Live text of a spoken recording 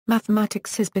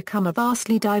mathematics has become a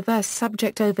vastly diverse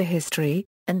subject over history,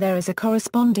 and there is a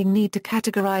corresponding need to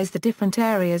categorize the different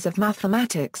areas of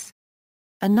mathematics.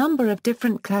 A number of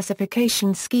different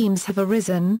classification schemes have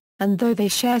arisen, and though they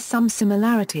share some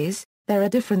similarities, there are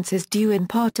differences due in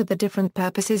part to the different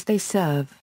purposes they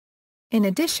serve. In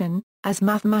addition, as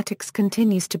mathematics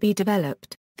continues to be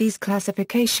developed, these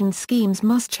classification schemes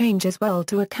must change as well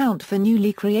to account for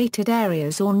newly created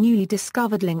areas or newly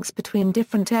discovered links between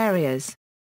different areas.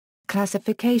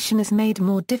 Classification is made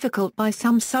more difficult by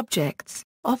some subjects,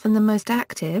 often the most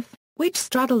active, which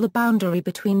straddle the boundary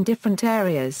between different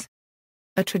areas.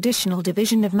 A traditional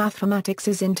division of mathematics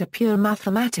is into pure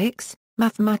mathematics,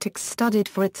 mathematics studied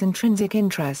for its intrinsic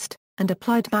interest, and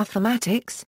applied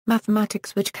mathematics,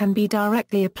 mathematics which can be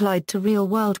directly applied to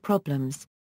real-world problems.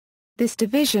 This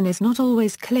division is not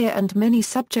always clear, and many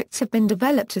subjects have been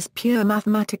developed as pure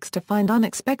mathematics to find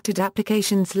unexpected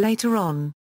applications later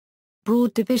on.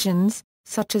 Broad divisions,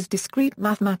 such as discrete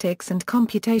mathematics and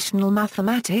computational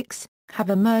mathematics, have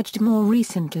emerged more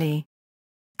recently.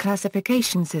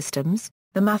 Classification systems.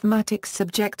 The mathematics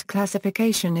subject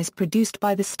classification is produced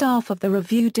by the staff of the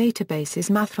review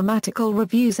databases Mathematical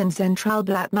Reviews and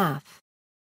Zentralblatt Math.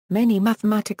 Many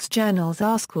mathematics journals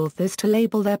ask authors to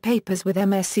label their papers with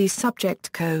MSc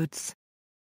subject codes.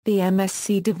 The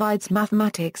MSc divides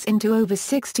mathematics into over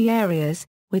 60 areas,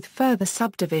 with further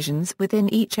subdivisions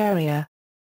within each area.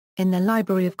 In the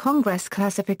Library of Congress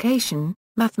classification,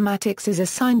 mathematics is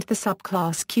assigned the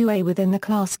subclass QA within the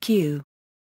class Q.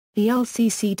 The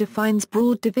LCC defines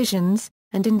broad divisions,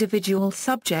 and individual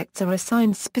subjects are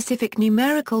assigned specific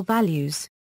numerical values.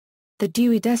 The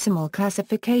Dewey Decimal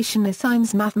Classification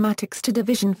assigns mathematics to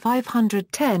Division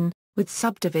 510, with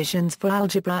subdivisions for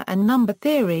algebra and number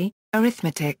theory,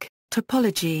 arithmetic,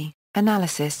 topology,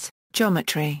 analysis,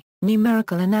 geometry,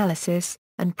 numerical analysis,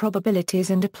 and probabilities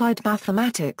and applied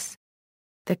mathematics.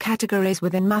 The Categories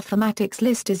within mathematics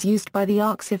list is used by the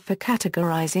Arxiv for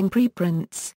categorizing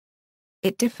preprints.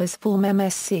 It differs from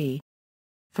MSc.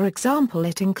 For example,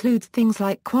 it includes things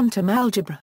like quantum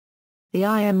algebra. The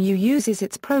IMU uses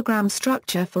its program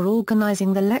structure for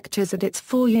organizing the lectures at its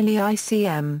four-yearly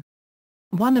ICM.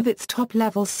 One of its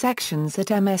top-level sections at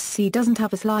MSc doesn't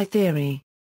have is Lie theory.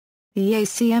 The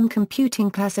ACM computing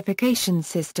classification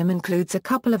system includes a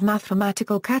couple of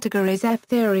mathematical categories: F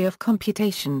theory of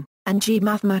computation, and G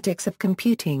mathematics of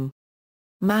computing.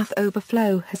 Math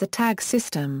Overflow has a tag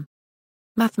system.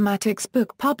 Mathematics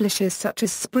book publishers such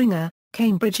as Springer,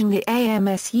 Cambridge and the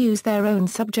AMS use their own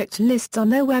subject lists on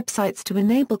their websites to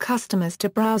enable customers to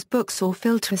browse books or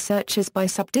filter searches by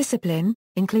subdiscipline,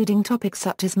 including topics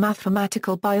such as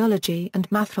mathematical biology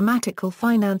and mathematical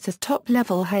finance as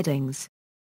top-level headings.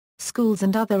 Schools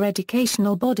and other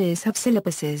educational bodies have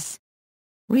syllabuses.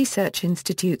 Research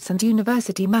institutes and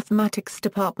university mathematics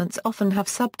departments often have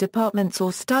sub-departments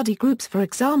or study groups. For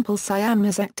example, SIAM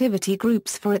has activity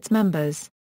groups for its members.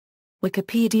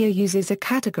 Wikipedia uses a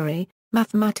category,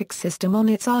 mathematics system on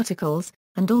its articles,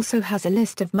 and also has a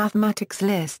list of mathematics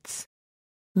lists.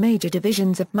 Major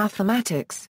divisions of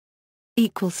mathematics.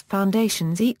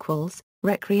 Foundations =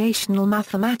 recreational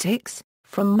mathematics.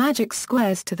 From magic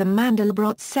squares to the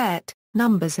Mandelbrot set,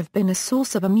 numbers have been a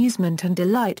source of amusement and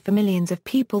delight for millions of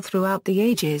people throughout the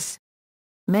ages.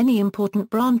 Many important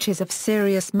branches of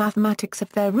serious mathematics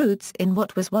have their roots in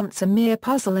what was once a mere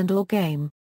puzzle and/or game.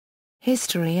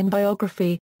 History and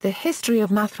biography. The history of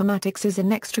mathematics is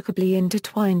inextricably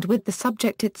intertwined with the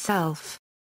subject itself.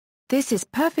 This is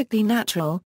perfectly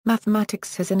natural.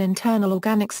 Mathematics has an internal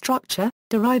organic structure,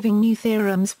 deriving new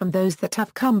theorems from those that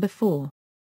have come before.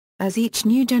 As each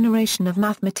new generation of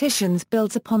mathematicians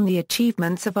builds upon the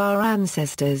achievements of our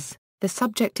ancestors, the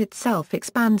subject itself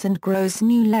expands and grows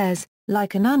new layers,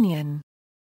 like an onion.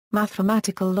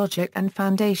 Mathematical logic and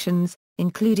foundations,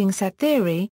 including set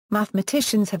theory.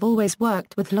 Mathematicians have always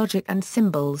worked with logic and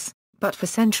symbols, but for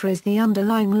centuries the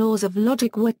underlying laws of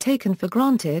logic were taken for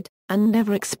granted, and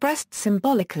never expressed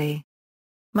symbolically.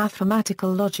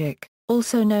 Mathematical logic,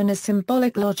 also known as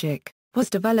symbolic logic, was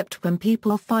developed when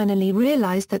people finally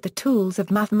realized that the tools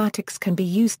of mathematics can be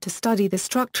used to study the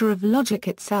structure of logic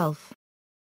itself.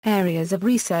 Areas of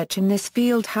research in this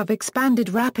field have expanded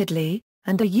rapidly,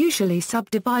 and are usually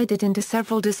subdivided into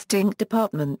several distinct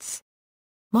departments.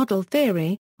 Model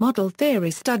theory. Model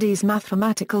theory studies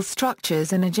mathematical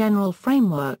structures in a general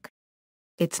framework.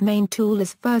 Its main tool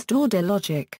is first-order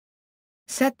logic.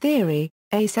 Set theory.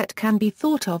 A set can be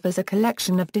thought of as a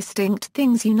collection of distinct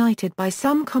things united by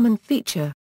some common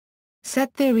feature.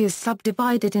 Set theory is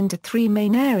subdivided into three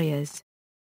main areas.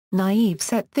 Naive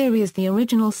set theory is the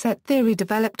original set theory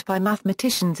developed by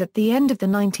mathematicians at the end of the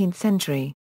 19th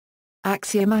century.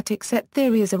 Axiomatic set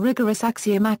theory is a rigorous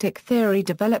axiomatic theory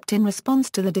developed in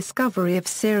response to the discovery of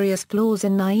serious flaws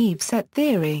in naive set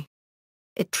theory.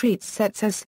 It treats sets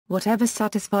as whatever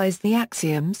satisfies the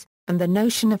axioms, and the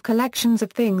notion of collections of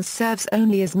things serves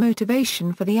only as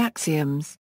motivation for the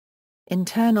axioms.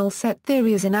 Internal set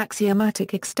theory is an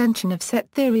axiomatic extension of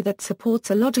set theory that supports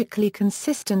a logically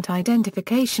consistent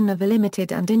identification of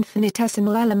limited and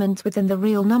infinitesimal elements within the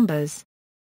real numbers.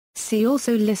 See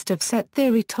also List of set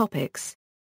theory topics.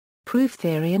 Proof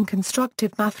theory in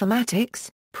constructive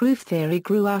mathematics. Proof theory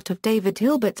grew out of David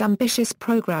Hilbert's ambitious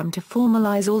program to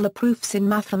formalize all the proofs in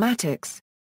mathematics.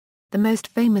 The most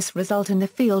famous result in the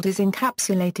field is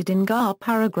encapsulated in GAR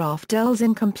paragraph Dell's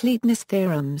incompleteness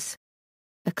theorems.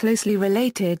 A closely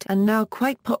related and now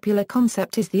quite popular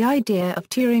concept is the idea of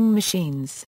Turing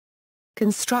machines.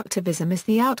 Constructivism is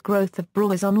the outgrowth of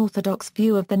Brouwer's unorthodox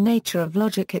view of the nature of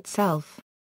logic itself.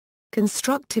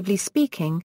 Constructively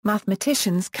speaking,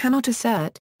 mathematicians cannot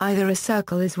assert, either a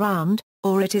circle is round,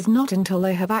 or it is not until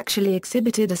they have actually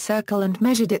exhibited a circle and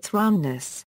measured its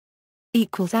roundness.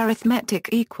 Arithmetic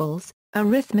equals,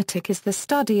 arithmetic is the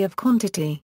study of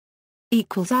quantity.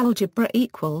 Algebra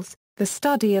equals, the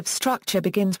study of structure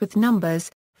begins with numbers,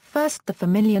 first the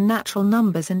familiar natural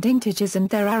numbers and integers and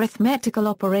their arithmetical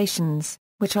operations,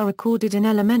 which are recorded in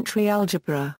elementary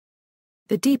algebra.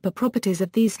 The deeper properties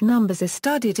of these numbers are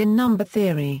studied in number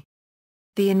theory.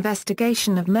 The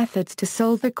investigation of methods to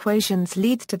solve equations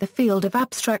leads to the field of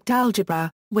abstract algebra,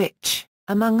 which,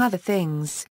 among other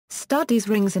things, studies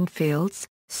rings and fields,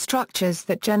 structures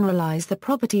that generalize the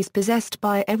properties possessed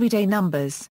by everyday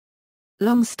numbers.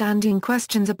 Long-standing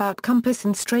questions about compass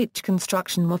and straight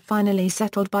construction were finally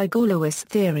settled by Galois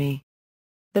theory.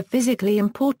 The physically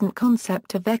important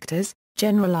concept of vectors,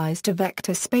 generalized to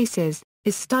vector spaces,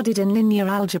 is studied in linear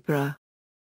algebra.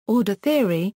 Order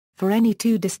theory, for any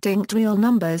two distinct real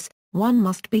numbers, one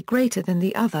must be greater than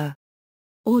the other.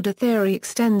 Order theory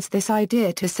extends this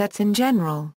idea to sets in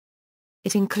general.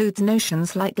 It includes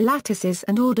notions like lattices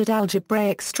and ordered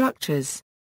algebraic structures.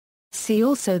 See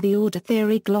also the order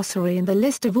theory glossary and the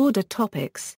list of order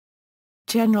topics.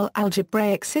 General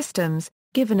algebraic systems.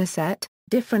 Given a set,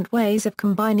 different ways of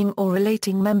combining or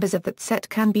relating members of that set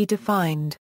can be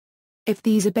defined. If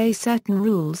these obey certain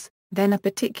rules, then a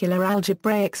particular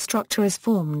algebraic structure is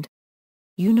formed.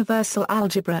 Universal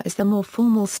algebra is the more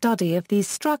formal study of these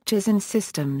structures and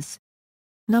systems.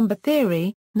 Number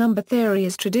theory. Number theory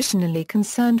is traditionally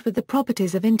concerned with the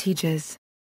properties of integers.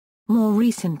 More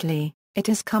recently, it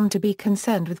has come to be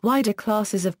concerned with wider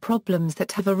classes of problems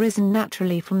that have arisen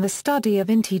naturally from the study of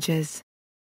integers.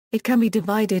 It can be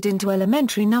divided into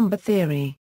elementary number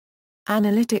theory,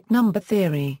 analytic number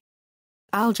theory,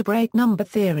 algebraic number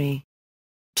theory,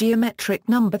 geometric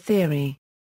number theory,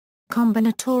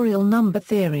 combinatorial number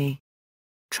theory,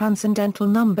 transcendental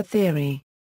number theory,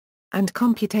 and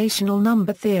computational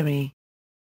number theory.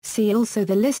 See also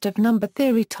the list of number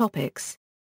theory topics.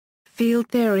 Field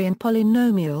theory and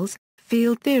polynomials.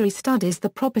 Field theory studies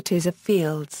the properties of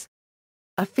fields.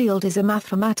 A field is a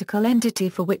mathematical entity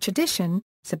for which addition,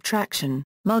 subtraction,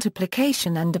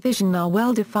 multiplication and division are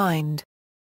well defined.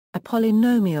 A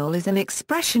polynomial is an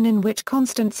expression in which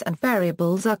constants and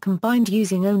variables are combined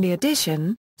using only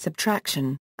addition,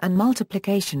 subtraction, and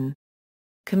multiplication.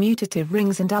 Commutative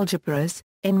rings and algebras.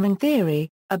 In ring theory,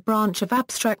 a branch of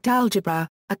abstract algebra,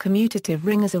 a commutative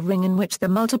ring is a ring in which the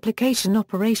multiplication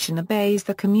operation obeys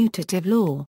the commutative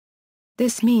law.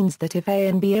 This means that if A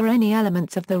and B are any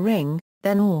elements of the ring,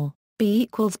 then or B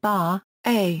equals bar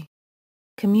A.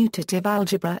 Commutative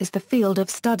algebra is the field of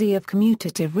study of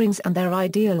commutative rings and their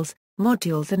ideals,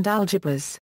 modules and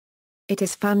algebras. It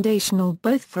is foundational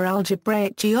both for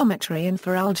algebraic geometry and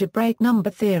for algebraic number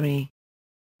theory.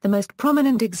 The most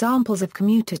prominent examples of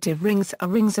commutative rings are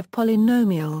rings of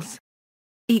polynomials.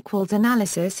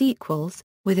 Analysis equals.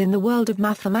 Within the world of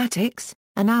mathematics,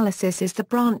 analysis is the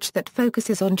branch that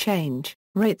focuses on change,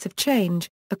 rates of change,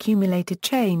 accumulated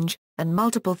change, and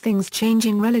multiple things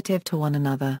changing relative to one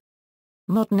another.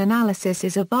 Modern analysis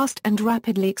is a vast and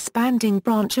rapidly expanding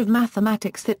branch of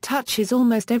mathematics that touches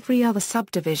almost every other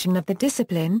subdivision of the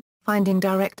discipline, finding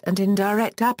direct and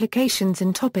indirect applications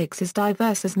in topics as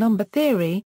diverse as number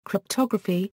theory,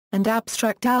 cryptography, and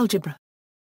abstract algebra.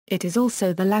 It is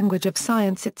also the language of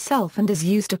science itself and is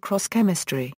used across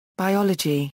chemistry,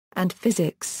 biology, and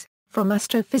physics, from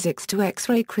astrophysics to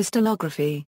X-ray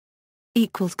crystallography.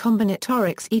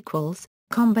 Combinatorics.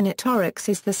 Combinatorics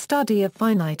is the study of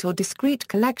finite or discrete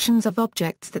collections of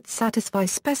objects that satisfy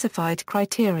specified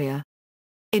criteria.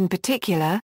 In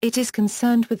particular, it is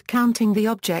concerned with counting the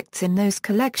objects in those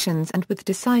collections and with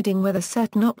deciding whether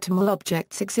certain optimal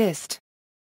objects exist.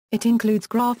 It includes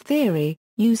graph theory,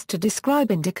 used to describe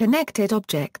interconnected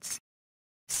objects.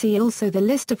 See also the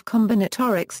list of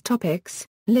combinatorics topics,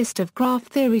 list of graph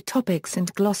theory topics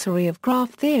and glossary of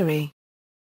graph theory.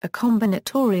 A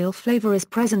combinatorial flavor is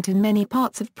present in many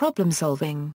parts of problem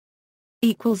solving.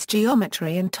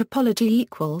 Geometry and topology.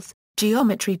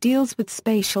 Geometry deals with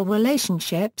spatial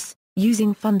relationships,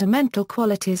 using fundamental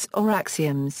qualities or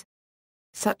axioms.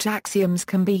 Such axioms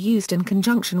can be used in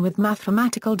conjunction with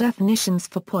mathematical definitions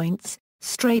for points,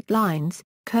 straight lines,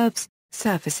 curves,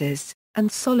 surfaces,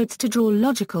 and solids to draw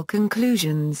logical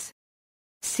conclusions.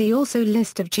 See also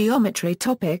list of geometry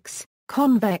topics.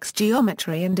 Convex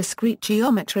geometry and discrete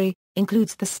geometry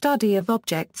includes the study of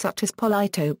objects such as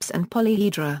polytopes and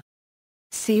polyhedra.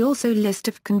 See also list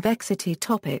of convexity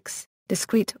topics.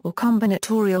 Discrete or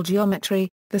combinatorial geometry,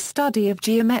 the study of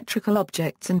geometrical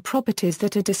objects and properties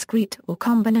that are discrete or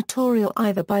combinatorial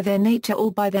either by their nature or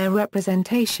by their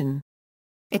representation.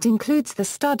 It includes the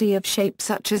study of shapes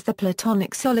such as the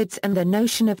Platonic solids and the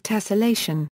notion of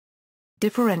tessellation.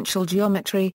 Differential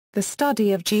geometry, the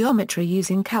study of geometry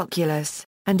using calculus,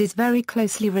 and is very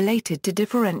closely related to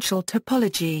differential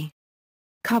topology.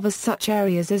 Covers such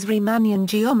areas as Riemannian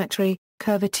geometry,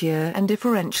 curvature and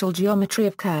differential geometry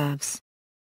of curves.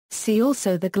 See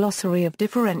also the glossary of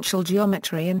differential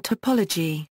geometry and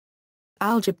topology.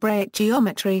 Algebraic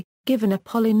geometry, given a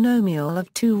polynomial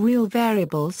of two real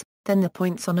variables, then the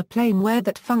points on a plane where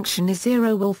that function is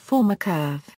zero will form a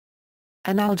curve.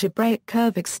 An algebraic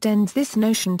curve extends this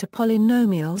notion to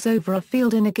polynomials over a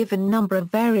field in a given number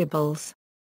of variables.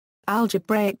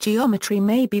 Algebraic geometry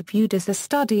may be viewed as the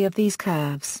study of these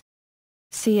curves.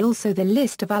 See also the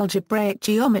list of algebraic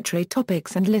geometry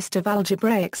topics and list of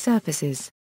algebraic surfaces.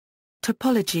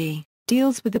 Topology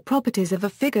deals with the properties of a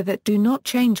figure that do not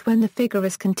change when the figure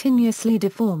is continuously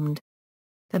deformed.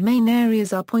 The main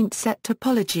areas are point set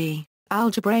topology,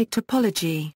 algebraic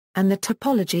topology, and the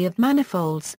topology of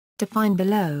manifolds, defined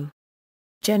below.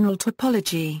 General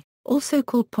topology, also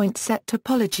called point set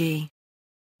topology.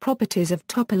 Properties of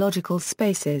topological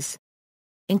spaces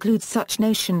includes such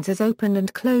notions as open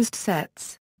and closed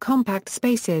sets, compact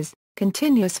spaces,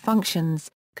 continuous functions,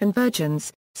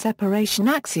 convergence, separation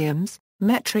axioms,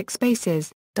 metric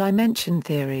spaces, dimension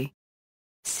theory.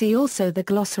 See also the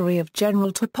glossary of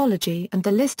general topology and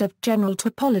the list of general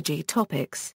topology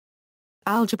topics.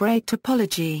 Algebraic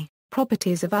topology,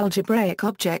 properties of algebraic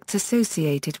objects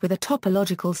associated with a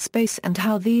topological space and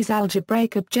how these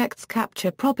algebraic objects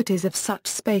capture properties of such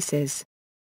spaces.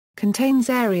 Contains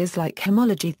areas like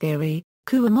homology theory,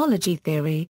 cohomology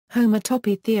theory,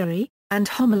 homotopy theory, and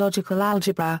homological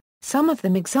algebra, some of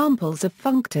them examples of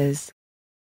functors.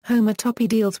 Homotopy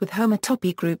deals with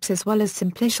homotopy groups as well as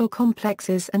simplicial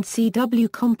complexes and CW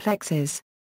complexes.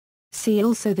 See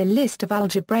also the list of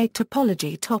algebraic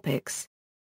topology topics.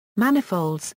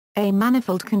 Manifolds. A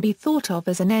manifold can be thought of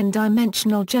as an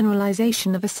n-dimensional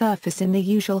generalization of a surface in the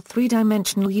usual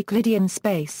three-dimensional Euclidean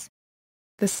space.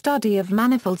 The study of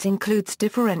manifolds includes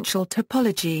differential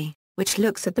topology, which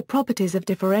looks at the properties of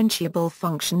differentiable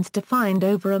functions defined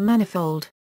over a manifold.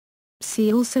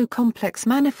 See also complex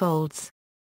manifolds.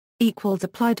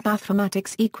 Applied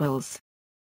mathematics equals.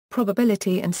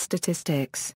 Probability and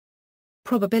statistics.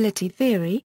 Probability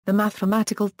theory, the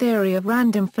mathematical theory of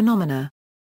random phenomena.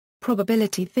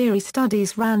 Probability theory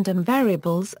studies random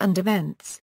variables and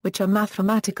events, which are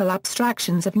mathematical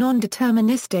abstractions of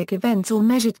non-deterministic events or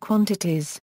measured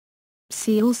quantities.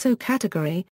 See also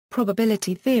category,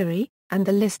 probability theory, and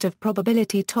the list of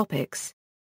probability topics.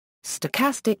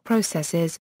 Stochastic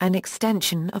processes, an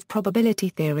extension of probability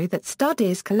theory that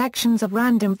studies collections of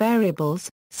random variables,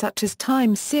 such as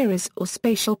time series or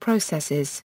spatial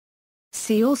processes.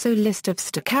 See also list of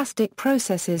stochastic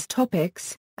processes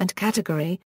topics, and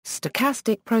category,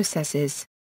 stochastic processes.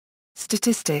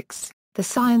 Statistics, the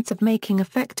science of making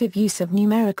effective use of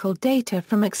numerical data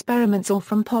from experiments or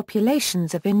from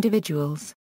populations of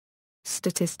individuals.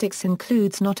 Statistics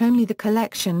includes not only the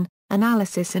collection,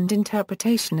 analysis and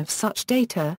interpretation of such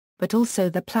data, but also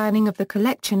the planning of the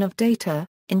collection of data,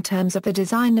 in terms of the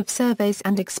design of surveys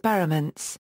and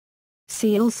experiments.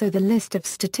 See also the list of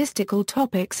statistical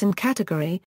topics and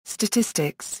category,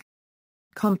 statistics.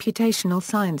 Computational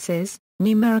sciences,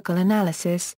 numerical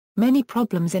analysis, many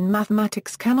problems in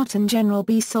mathematics cannot in general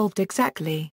be solved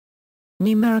exactly.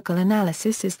 Numerical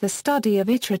analysis is the study of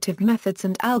iterative methods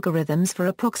and algorithms for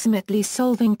approximately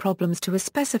solving problems to a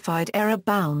specified error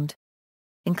bound.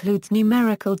 Includes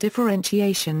numerical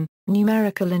differentiation,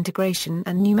 numerical integration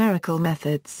and numerical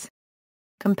methods.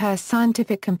 Compares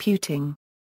scientific computing.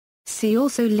 See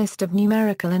also list of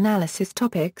numerical analysis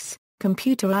topics,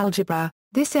 computer algebra,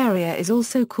 This area is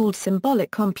also called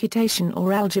symbolic computation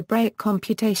or algebraic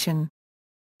computation.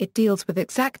 It deals with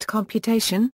exact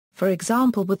computation, for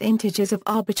example with integers of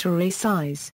arbitrary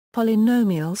size,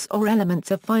 polynomials or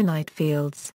elements of finite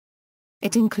fields.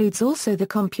 It includes also the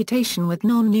computation with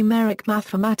non-numeric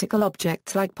mathematical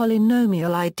objects like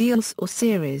polynomial ideals or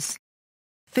series.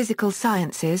 Physical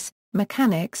sciences,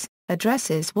 mechanics,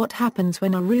 addresses what happens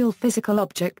when a real physical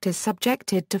object is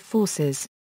subjected to forces.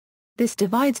 This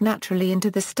divides naturally into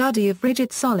the study of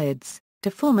rigid solids,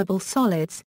 deformable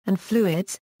solids, and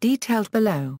fluids, detailed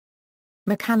below.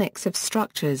 Mechanics of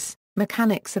structures.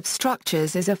 Mechanics of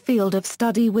structures is a field of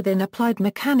study within applied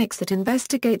mechanics that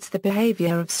investigates the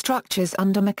behavior of structures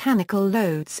under mechanical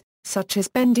loads, such as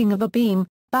bending of a beam,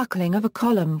 buckling of a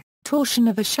column, torsion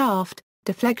of a shaft,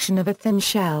 deflection of a thin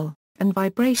shell, and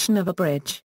vibration of a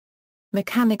bridge.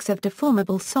 Mechanics of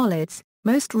deformable solids.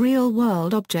 Most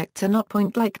real-world objects are not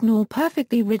point-like nor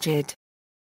perfectly rigid.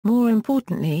 More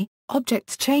importantly,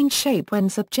 objects change shape when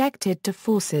subjected to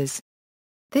forces.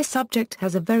 This subject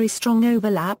has a very strong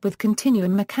overlap with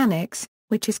continuum mechanics,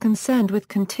 which is concerned with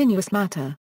continuous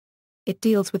matter. It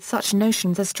deals with such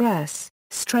notions as stress,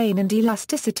 strain and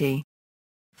elasticity.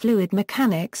 Fluid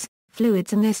mechanics.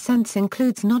 Fluids in this sense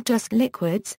includes not just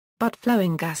liquids, but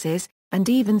flowing gases, and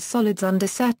even solids under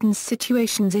certain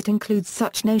situations. It includes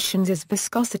such notions as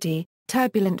viscosity,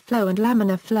 turbulent flow and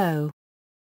laminar flow.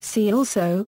 See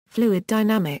also, fluid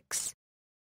dynamics.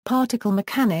 Particle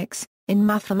mechanics. In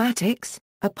mathematics,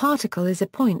 a particle is a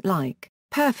point-like,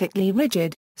 perfectly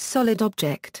rigid, solid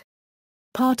object.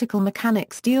 Particle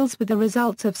mechanics deals with the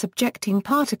results of subjecting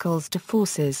particles to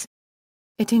forces.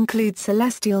 It includes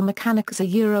celestial mechanics,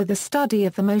 the study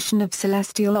of the motion of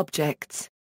celestial objects.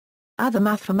 Other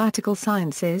mathematical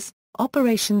sciences.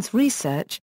 Operations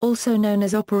research, also known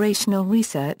as operational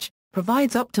research,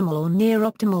 provides optimal or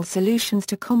near-optimal solutions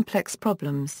to complex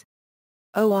problems.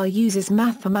 OR uses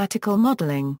mathematical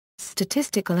modeling,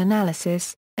 statistical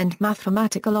analysis, and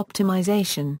mathematical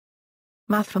optimization.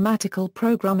 Mathematical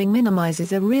programming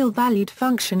minimizes a real-valued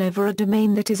function over a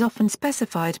domain that is often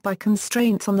specified by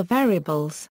constraints on the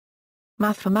variables.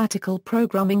 Mathematical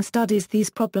programming studies these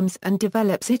problems and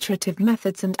develops iterative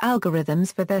methods and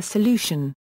algorithms for their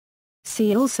solution.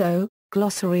 See also,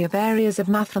 Glossary of areas of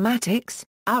mathematics,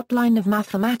 Outline of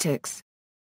mathematics.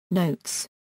 Notes.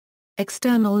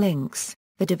 External links,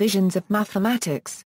 The divisions of mathematics,